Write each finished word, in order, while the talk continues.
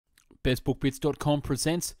bestbookbits.com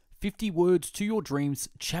presents 50 Words to Your Dreams,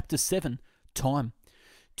 Chapter 7, Time.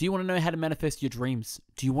 Do you want to know how to manifest your dreams?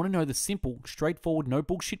 Do you want to know the simple, straightforward, no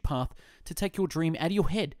bullshit path to take your dream out of your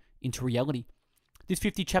head into reality? This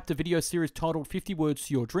 50-chapter video series titled 50 Words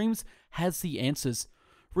to Your Dreams has the answers.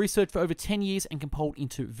 Researched for over 10 years and compiled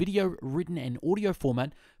into video, written and audio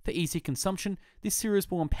format for easy consumption, this series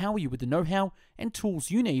will empower you with the know-how and tools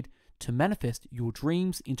you need to manifest your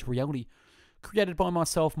dreams into reality. Created by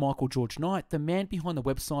myself, Michael George Knight, the man behind the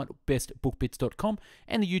website bestbookbits.com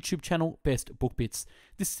and the YouTube channel Best Book Bits.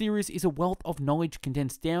 This series is a wealth of knowledge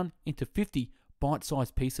condensed down into 50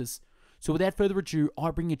 bite-sized pieces. So without further ado,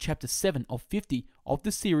 I bring you Chapter 7 of 50 of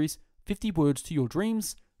the series, 50 Words to Your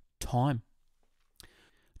Dreams, Time.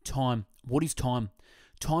 Time. What is time?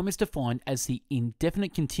 Time is defined as the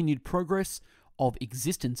indefinite continued progress of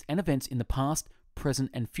existence and events in the past,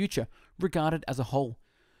 present and future, regarded as a whole.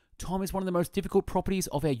 Time is one of the most difficult properties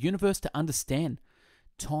of our universe to understand.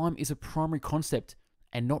 Time is a primary concept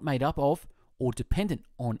and not made up of or dependent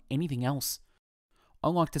on anything else. I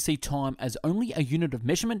like to see time as only a unit of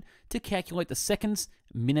measurement to calculate the seconds,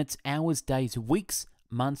 minutes, hours, days, weeks,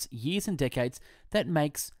 months, years and decades that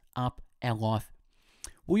makes up our life.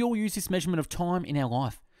 We all use this measurement of time in our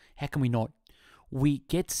life. How can we not? We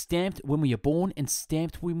get stamped when we are born and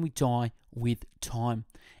stamped when we die with time.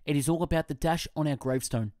 It is all about the dash on our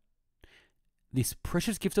gravestone. This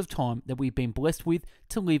precious gift of time that we've been blessed with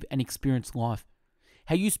to live and experience life.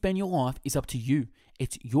 How you spend your life is up to you.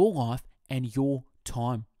 It's your life and your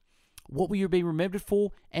time. What will you be remembered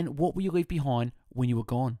for and what will you leave behind when you are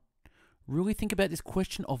gone? Really think about this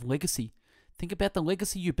question of legacy. Think about the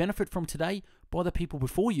legacy you benefit from today by the people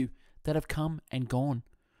before you that have come and gone.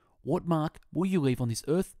 What mark will you leave on this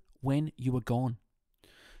earth when you are gone?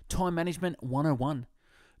 Time Management 101.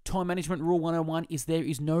 Time Management Rule 101 is there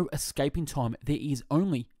is no escaping time. There is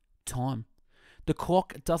only time. The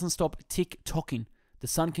clock doesn't stop tick-tocking. The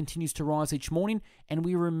sun continues to rise each morning and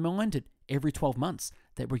we are reminded every 12 months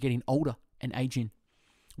that we're getting older and aging.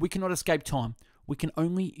 We cannot escape time. We can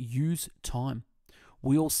only use time.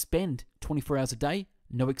 We all spend 24 hours a day,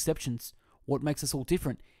 no exceptions. What makes us all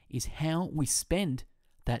different is how we spend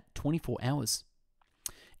that 24 hours.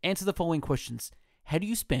 Answer the following questions. How do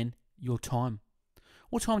you spend your time?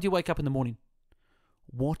 What time do you wake up in the morning?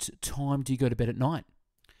 What time do you go to bed at night?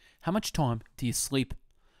 How much time do you sleep?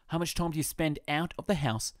 How much time do you spend out of the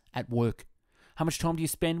house at work? How much time do you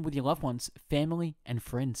spend with your loved ones, family and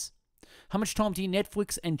friends? How much time do you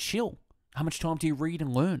Netflix and chill? How much time do you read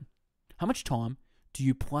and learn? How much time do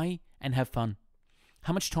you play and have fun?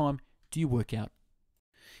 How much time do you work out?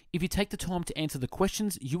 If you take the time to answer the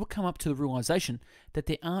questions, you will come up to the realization that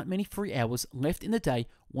there aren't many free hours left in the day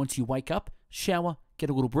once you wake up, shower, get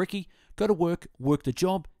a little brekkie, go to work, work the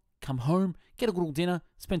job, come home, get a little dinner,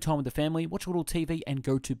 spend time with the family, watch a little TV and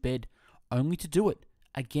go to bed, only to do it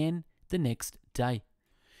again the next day.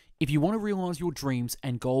 If you want to realize your dreams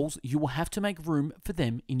and goals, you will have to make room for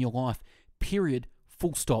them in your life. Period.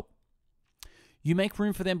 Full stop. You make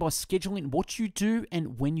room for them by scheduling what you do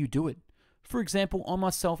and when you do it. For example, I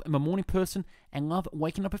myself am a morning person and love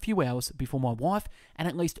waking up a few hours before my wife and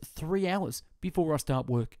at least 3 hours before I start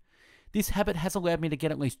work. This habit has allowed me to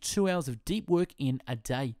get at least 2 hours of deep work in a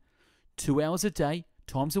day. 2 hours a day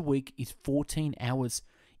times a week is 14 hours.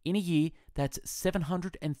 In a year, that's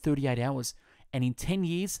 738 hours. And in 10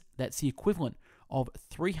 years, that's the equivalent of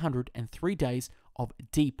 303 days of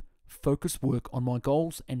deep, focused work on my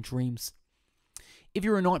goals and dreams. If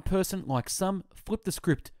you're a night person like some, flip the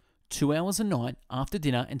script. 2 hours a night after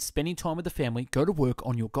dinner and spending time with the family, go to work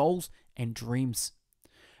on your goals and dreams.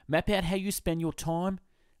 Map out how you spend your time,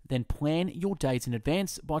 then plan your days in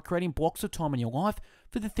advance by creating blocks of time in your life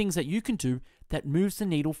for the things that you can do that moves the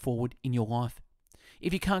needle forward in your life.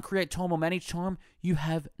 If you can't create time or manage time, you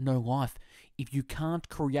have no life. If you can't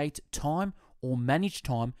create time or manage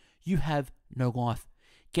time, you have no life.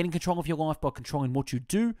 Get in control of your life by controlling what you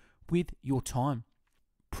do with your time.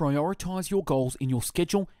 Prioritize your goals in your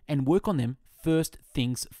schedule and work on them first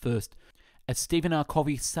things first. As Stephen R.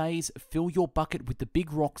 Covey says, fill your bucket with the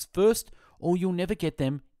big rocks first or you'll never get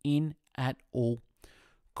them in at all.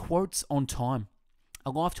 Quotes on time. A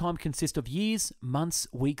lifetime consists of years, months,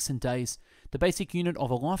 weeks and days. The basic unit of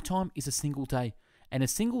a lifetime is a single day. And a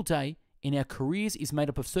single day in our careers is made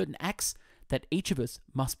up of certain acts that each of us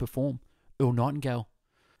must perform. Earl Nightingale.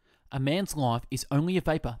 A man's life is only a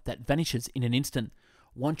vapor that vanishes in an instant.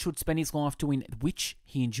 One should spend his life doing which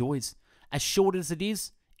he enjoys. As short as it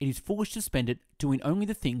is foolish to spend it doing only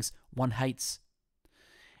the things one hates.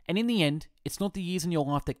 And in the end, it's not the years in your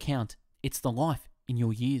life that count, it's the life in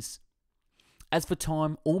your years. As for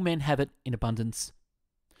time, all men have it in abundance.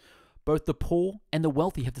 Both the poor and the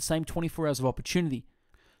wealthy have the same 24 hours of opportunity.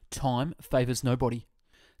 Time favors nobody.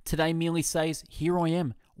 Today merely says, here I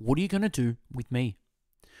am. What are you going to do with me?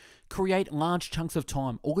 Create large chunks of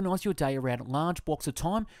time. Organize your day around large blocks of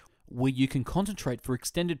time where you can concentrate for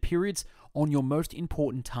extended periods on your most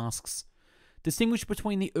important tasks. Distinguish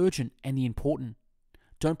between the urgent and the important.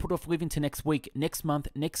 Don't put off living to next week, next month,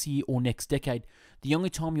 next year, or next decade. The only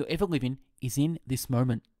time you'll ever live in is in this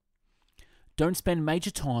moment. Don't spend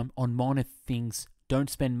major time on minor things. Don't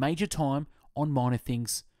spend major time on minor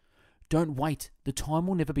things. Don't wait. The time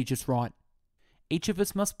will never be just right. Each of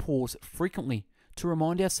us must pause frequently to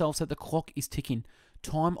remind ourselves that the clock is ticking.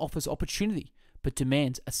 Time offers opportunity, but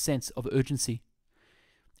demands a sense of urgency.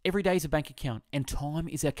 Every day is a bank account, and time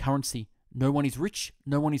is our currency. No one is rich,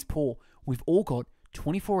 no one is poor. We've all got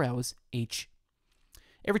 24 hours each.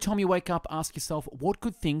 Every time you wake up, ask yourself, what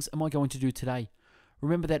good things am I going to do today?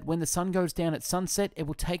 Remember that when the sun goes down at sunset, it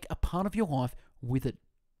will take a part of your life with it.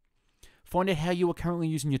 Find out how you are currently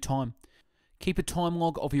using your time. Keep a time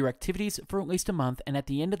log of your activities for at least a month, and at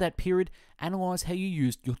the end of that period, analyze how you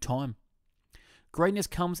used your time. Greatness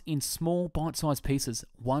comes in small, bite-sized pieces,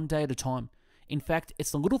 one day at a time. In fact,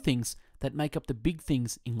 it's the little things that make up the big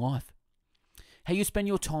things in life. How you spend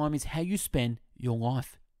your time is how you spend your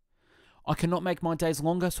life. I cannot make my days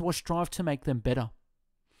longer, so I strive to make them better.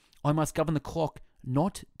 I must govern the clock,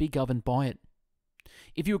 not be governed by it.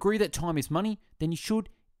 If you agree that time is money, then you should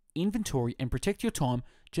inventory and protect your time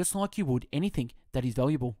just like you would anything that is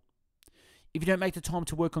valuable. If you don't make the time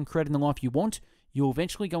to work on creating the life you want, you're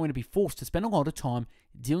eventually going to be forced to spend a lot of time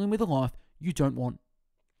dealing with a life you don't want.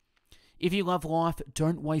 If you love life,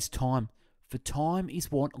 don't waste time, for time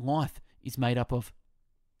is what life is made up of.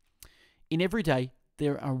 In every day,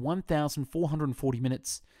 there are 1,440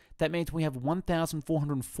 minutes. That means we have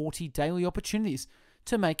 1,440 daily opportunities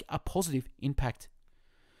to make a positive impact.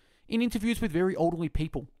 In interviews with very elderly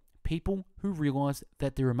people who realize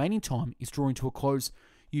that their remaining time is drawing to a close,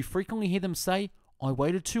 you frequently hear them say, I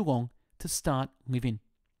waited too long to start living.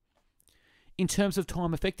 In terms of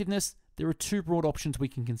time effectiveness, there are two broad options we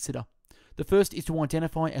can consider. The first is to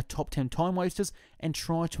identify our top 10 time wasters and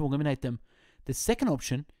try to eliminate them. The second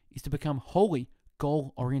option is to become wholly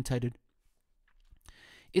goal-orientated.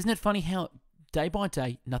 Isn't it funny how day by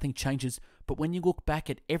day nothing changes, but when you look back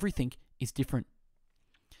at everything is different?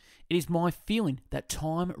 It is my feeling that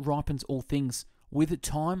time ripens all things. With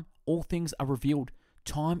time, all things are revealed.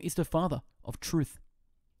 Time is the father of truth.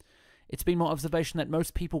 It's been my observation that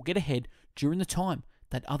most people get ahead during the time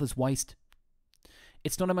that others waste.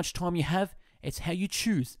 It's not how much time you have, it's how you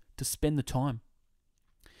choose to spend the time.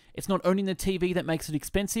 It's not owning the TV that makes it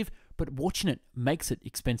expensive, but watching it makes it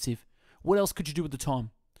expensive. What else could you do with the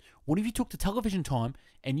time? What if you took the television time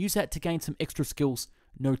and used that to gain some extra skills?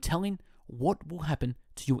 No telling what will happen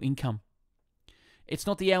to your income. It's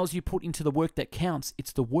not the hours you put into the work that counts,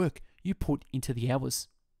 it's the work you put into the hours.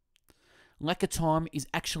 Lack of time is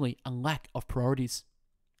actually a lack of priorities.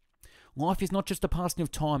 Life is not just a passing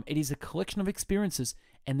of time, it is a collection of experiences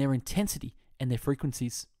and their intensity and their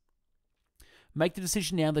frequencies. Make the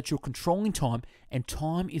decision now that you're controlling time and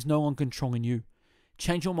time is no longer controlling you.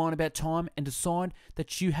 Change your mind about time and decide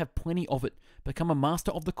that you have plenty of it. Become a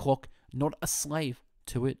master of the clock, not a slave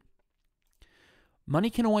to it. Money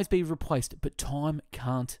can always be replaced, but time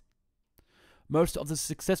can't. Most of the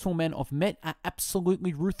successful men I've met are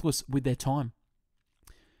absolutely ruthless with their time.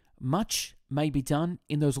 Much may be done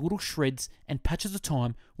in those little shreds and patches of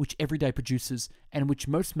time which every day produces and which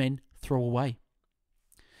most men throw away.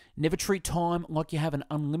 Never treat time like you have an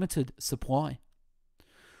unlimited supply.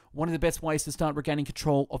 One of the best ways to start regaining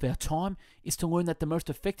control of our time is to learn that the most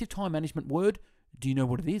effective time management word, do you know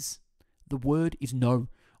what it is? The word is no.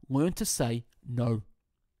 Learn to say no.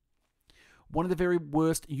 One of the very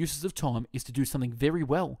worst uses of time is to do something very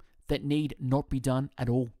well that need not be done at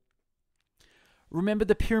all. Remember,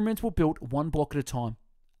 the pyramids were built one block at a time.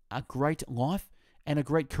 A great life and a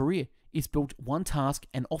great career is built one task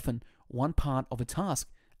and often one part of a task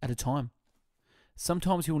at a time.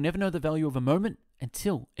 Sometimes you will never know the value of a moment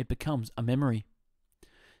until it becomes a memory.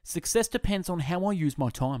 Success depends on how I use my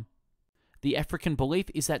time. The African belief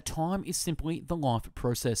is that time is simply the life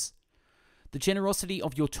process. The generosity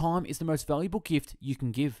of your time is the most valuable gift you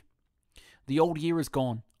can give. The old year is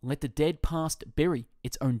gone. Let the dead past bury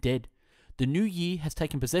its own dead. The new year has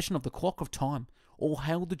taken possession of the clock of time. All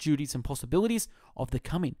hail the duties and possibilities of the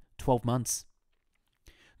coming 12 months.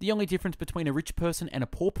 The only difference between a rich person and a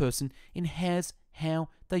poor person is how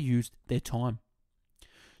they used their time.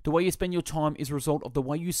 The way you spend your time is a result of the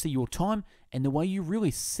way you see your time and the way you really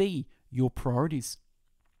see your priorities.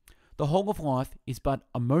 The whole of life is but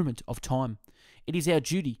a moment of time. It is our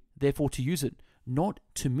duty, therefore, to use it, not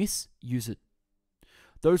to misuse it.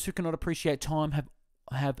 Those who cannot appreciate time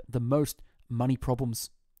have the most money problems.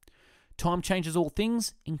 Time changes all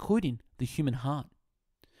things, including the human heart.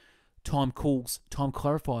 Time cools, time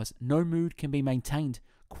clarifies. No mood can be maintained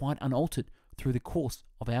quite unaltered through the course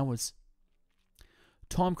of hours.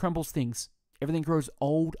 Time crumbles things. Everything grows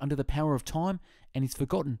old under the power of time and is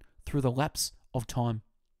forgotten through the lapse of time.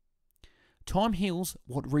 Time heals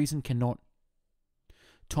what reason cannot.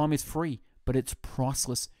 Time is free, but it's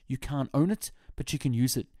priceless. You can't own it, but you can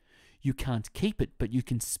use it. You can't keep it, but you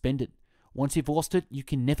can spend it. Once you've lost it, you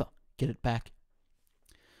can never get it back.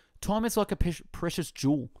 Time is like a precious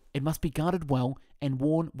jewel. It must be guarded well and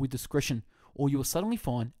worn with discretion, or you will suddenly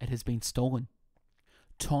find it has been stolen.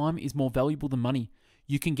 Time is more valuable than money.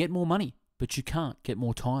 You can get more money, but you can't get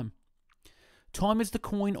more time. Time is the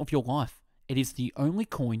coin of your life. It is the only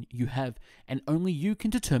coin you have, and only you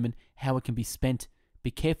can determine how it can be spent.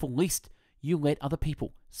 Be careful lest you let other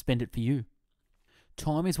people spend it for you.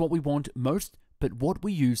 Time is what we want most, but what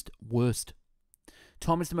we used worst.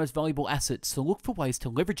 Time is the most valuable asset, so look for ways to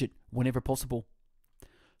leverage it whenever possible.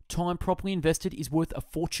 Time properly invested is worth a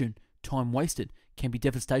fortune. Time wasted can be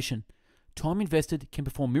devastation. Time invested can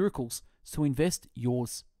perform miracles, so invest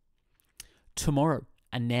yours. Tomorrow,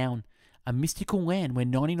 a noun, a mystical land where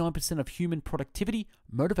 99% of human productivity,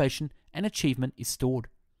 motivation, and achievement is stored.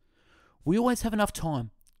 We always have enough time,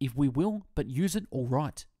 if we will but use it all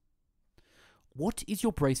right. What is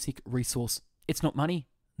your basic resource? It's not money,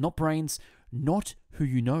 not brains, not who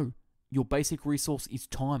you know. Your basic resource is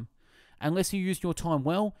time. Unless you use your time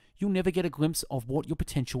well, you'll never get a glimpse of what your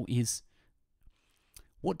potential is.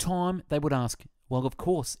 What time, they would ask? Well, of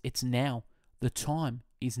course, it's now. The time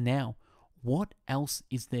is now. What else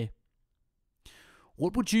is there?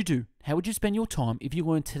 What would you do? How would you spend your time if you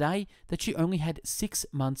learned today that you only had 6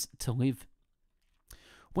 months to live?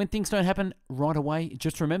 When things don't happen right away,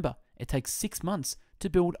 just remember, it takes 6 months to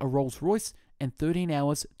build a Rolls Royce and 13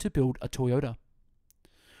 hours to build a Toyota.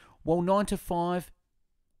 While 9 to 5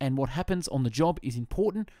 and what happens on the job is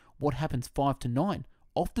important, what happens 5 to 9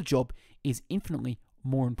 off the job is infinitely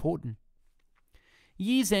more important.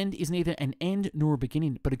 Year's end is neither an end nor a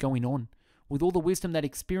beginning, but a going on, with all the wisdom that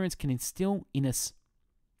experience can instill in us.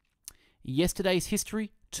 Yesterday is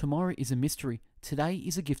history, tomorrow is a mystery, today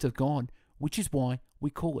is a gift of God, which is why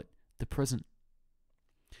we call it the present.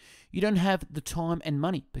 You don't have the time and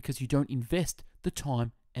money because you don't invest the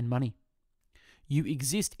time and money. You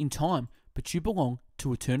exist in time, but you belong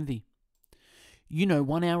to eternity. You know,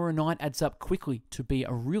 1 hour a night adds up quickly to be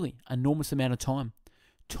a really enormous amount of time.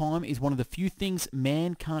 Time is one of the few things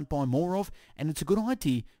man can't buy more of, and it's a good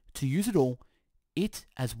idea to use it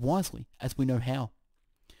as wisely as we know how.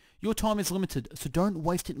 Your time is limited, so don't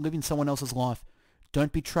waste it living someone else's life.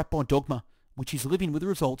 Don't be trapped by dogma, which is living with the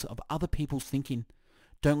results of other people's thinking.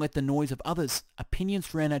 Don't let the noise of others' opinions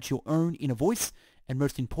drown out your own inner voice, and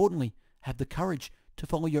most importantly, have the courage to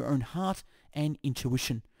follow your own heart and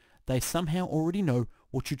intuition. They somehow already know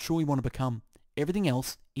what you truly want to become. Everything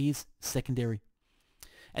else is secondary.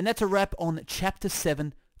 And that's a wrap on Chapter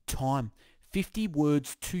 7, Time. 50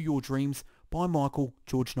 Words to Your Dreams by Michael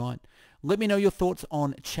George Knight. Let me know your thoughts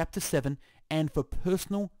on Chapter 7, and for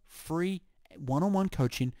personal, free, one-on-one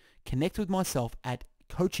coaching, connect with myself at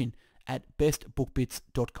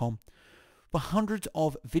coaching@bestbookbits.com. For hundreds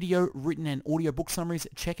of video, written and audio book summaries,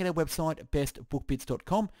 check out our website,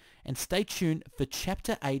 bestbookbits.com, and stay tuned for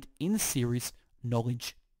Chapter 8 in the series,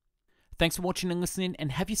 Knowledge. Thanks for watching and listening,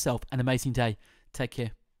 and have yourself an amazing day. Take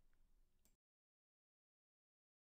care.